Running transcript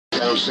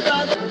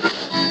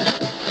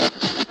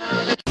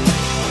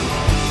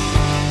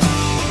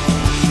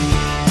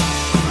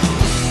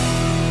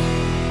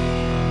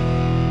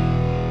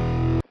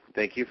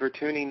Thank you for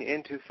tuning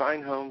into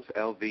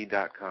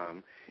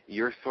FineHomesLV.com,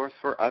 your source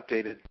for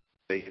updated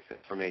Vegas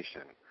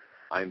information.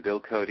 I'm Bill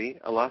Cody,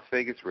 a Las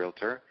Vegas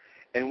realtor,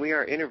 and we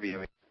are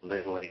interviewing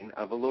Lynn Lane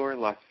of Allure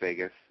Las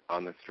Vegas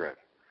on the Strip.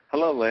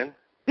 Hello, Lynn.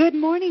 Good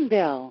morning,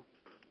 Bill.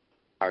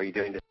 How are you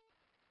doing today?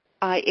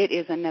 It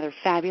is another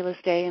fabulous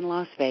day in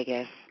Las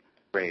Vegas.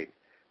 Great.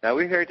 Now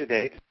we're here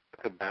today to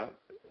talk about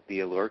the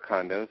Allure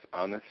condos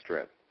on the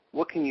Strip.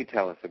 What can you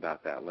tell us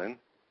about that, Lynn?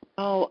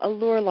 Oh,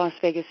 Allure Las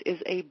Vegas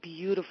is a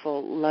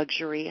beautiful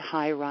luxury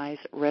high-rise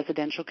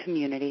residential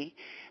community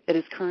that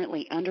is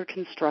currently under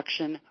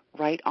construction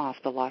right off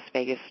the Las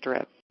Vegas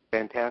Strip.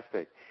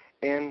 Fantastic.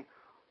 And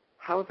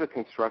how's the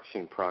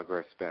construction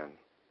progress been?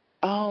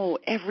 Oh,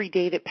 every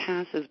day that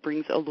passes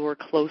brings Allure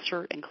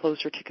closer and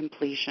closer to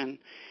completion.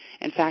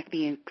 In fact,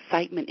 the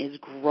excitement is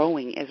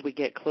growing as we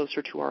get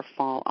closer to our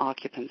fall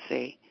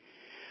occupancy.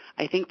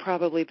 I think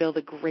probably, Bill,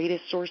 the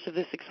greatest source of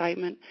this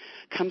excitement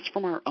comes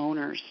from our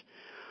owners.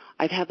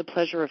 I've had the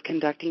pleasure of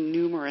conducting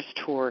numerous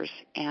tours,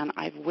 and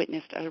I've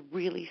witnessed a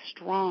really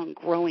strong,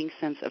 growing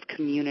sense of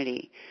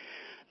community.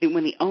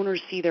 When the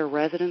owners see their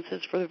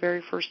residences for the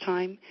very first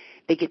time,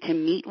 they get to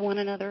meet one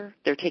another.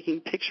 They're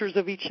taking pictures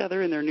of each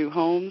other in their new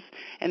homes,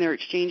 and they're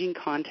exchanging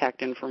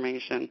contact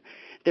information.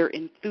 Their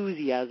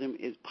enthusiasm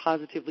is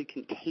positively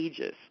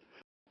contagious.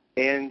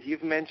 And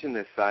you've mentioned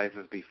the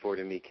sizes before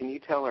to me. Can you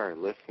tell our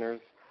listeners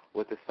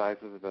what the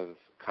sizes of those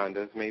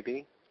condos may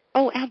be?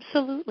 Oh,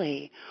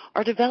 absolutely.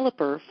 Our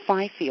developer,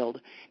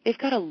 Fifield, they've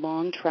got a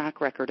long track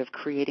record of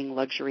creating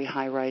luxury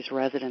high-rise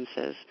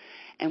residences.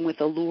 And with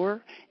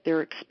Allure,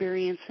 their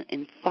experience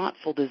in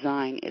thoughtful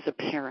design is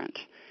apparent.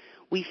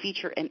 We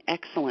feature an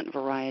excellent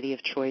variety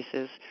of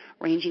choices,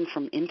 ranging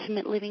from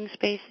intimate living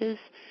spaces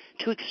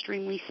to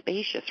extremely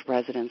spacious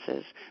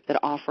residences that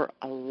offer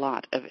a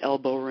lot of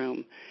elbow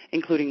room,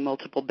 including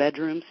multiple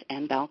bedrooms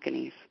and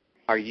balconies.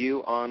 Are you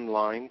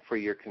online for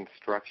your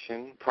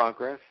construction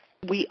progress?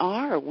 We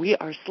are. We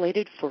are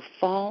slated for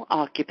fall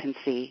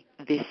occupancy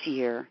this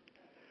year.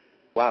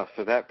 Wow,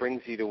 so that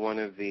brings you to one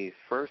of the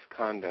first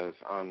condos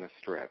on the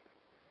Strip.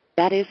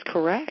 That is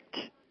correct.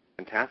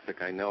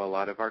 Fantastic. I know a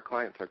lot of our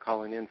clients are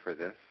calling in for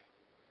this.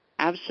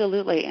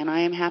 Absolutely, and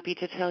I am happy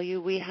to tell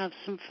you we have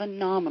some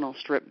phenomenal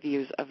Strip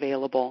views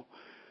available.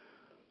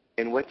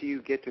 And what do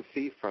you get to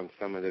see from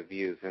some of the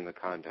views in the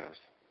condos?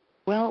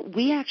 Well,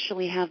 we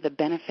actually have the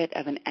benefit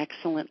of an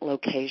excellent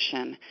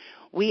location.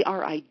 We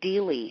are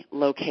ideally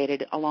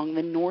located along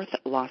the North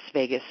Las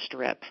Vegas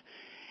Strip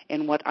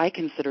in what I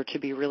consider to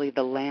be really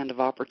the land of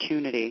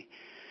opportunity.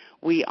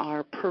 We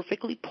are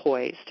perfectly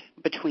poised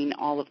between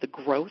all of the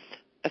growth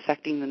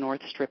affecting the North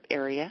Strip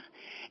area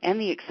and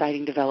the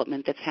exciting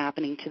development that's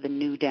happening to the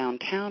new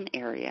downtown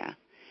area.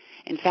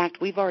 In fact,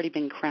 we've already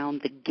been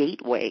crowned the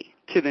gateway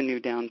to the new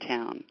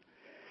downtown.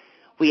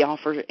 We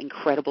offer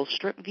incredible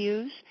Strip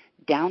views,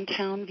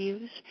 downtown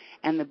views,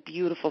 and the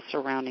beautiful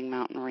surrounding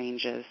mountain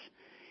ranges.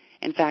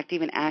 In fact,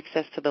 even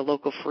access to the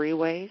local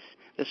freeways,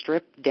 the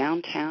Strip,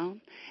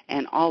 downtown,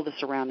 and all the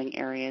surrounding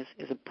areas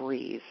is a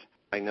breeze.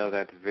 I know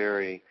that's a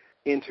very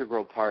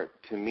integral part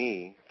to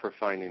me for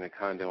finding a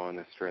condo on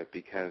the Strip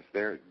because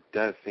there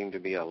does seem to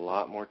be a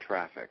lot more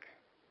traffic.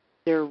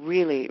 There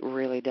really,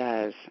 really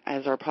does.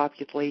 As our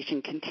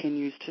population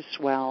continues to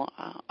swell,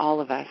 all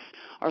of us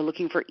are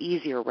looking for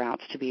easier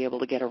routes to be able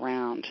to get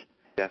around.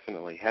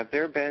 Definitely. Have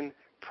there been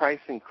price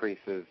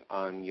increases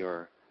on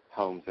your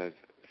homes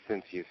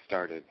since you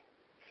started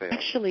sales?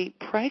 Actually,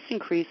 price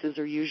increases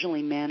are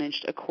usually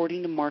managed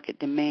according to market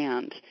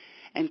demand,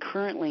 and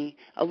currently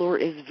Allure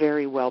is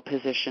very well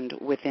positioned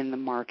within the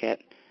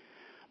market.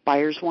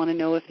 Buyers want to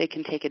know if they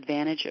can take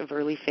advantage of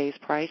early phase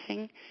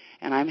pricing,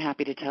 and I'm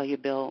happy to tell you,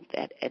 Bill,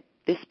 that at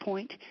this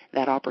point,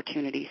 that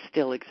opportunity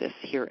still exists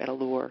here at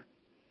Allure.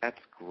 That's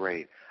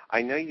great.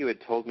 I know you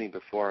had told me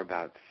before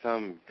about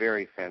some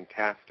very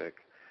fantastic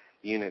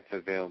units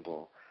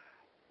available.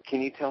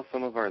 Can you tell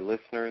some of our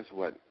listeners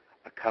what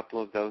a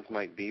couple of those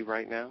might be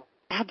right now?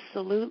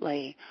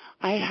 Absolutely.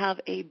 I have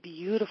a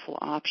beautiful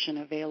option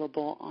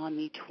available on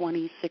the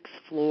 26th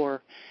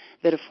floor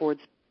that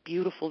affords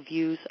beautiful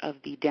views of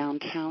the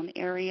downtown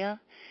area.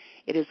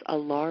 It is a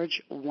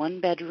large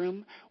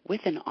one-bedroom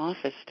with an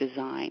office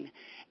design,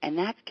 and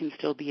that can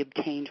still be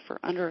obtained for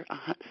under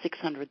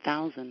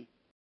 $600,000.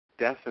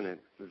 Definite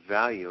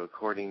value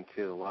according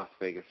to the Las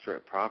Vegas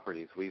Strip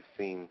properties. We've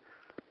seen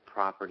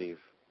properties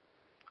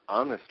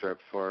on the Strip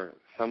for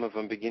some of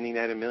them beginning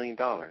at $1 million.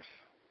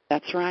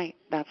 That's right.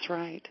 That's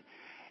right.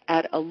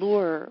 At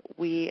Allure,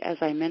 we, as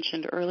I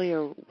mentioned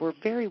earlier, we're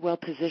very well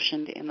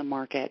positioned in the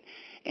market.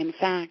 In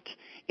fact,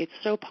 it's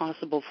so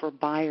possible for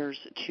buyers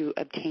to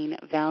obtain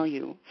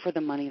value for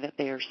the money that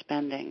they are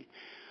spending.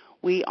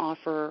 We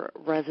offer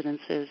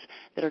residences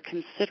that are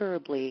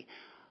considerably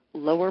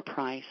lower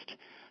priced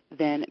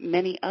than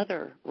many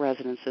other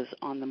residences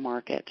on the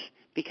market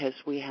because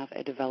we have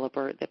a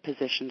developer that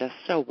positioned us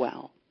so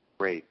well.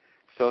 Great.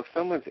 So if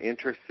someone's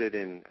interested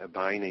in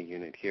buying a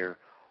unit here,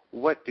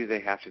 what do they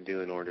have to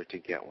do in order to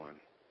get one?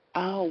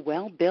 Oh,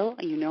 well, Bill,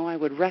 I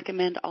would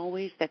recommend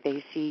always that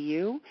they see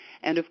you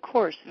and, of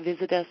course,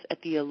 visit us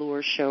at the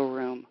Allure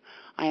showroom.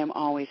 I am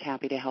always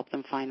happy to help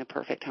them find the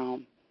perfect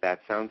home. That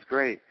sounds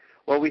great.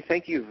 Well, we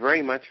thank you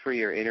very much for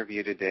your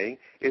interview today.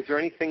 Is there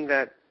anything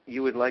that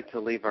you would like to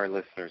leave our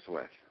listeners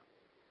with?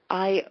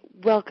 I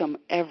welcome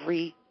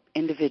every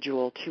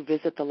individual to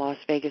visit the Las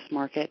Vegas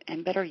market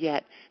and, better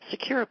yet,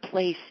 secure a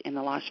place in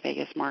the Las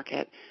Vegas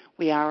market.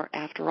 We are,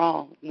 after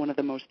all, one of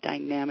the most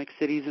dynamic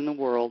cities in the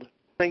world.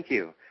 Thank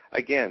you.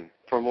 Again,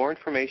 for more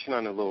information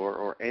on Allure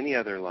or any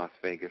other Las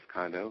Vegas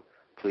condo,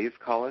 please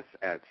call us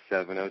at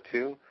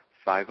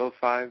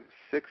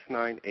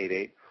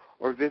 702-505-6988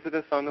 or visit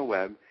us on the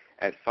web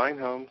at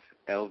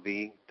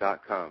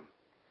finehomeslv.com.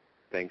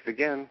 Thanks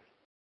again.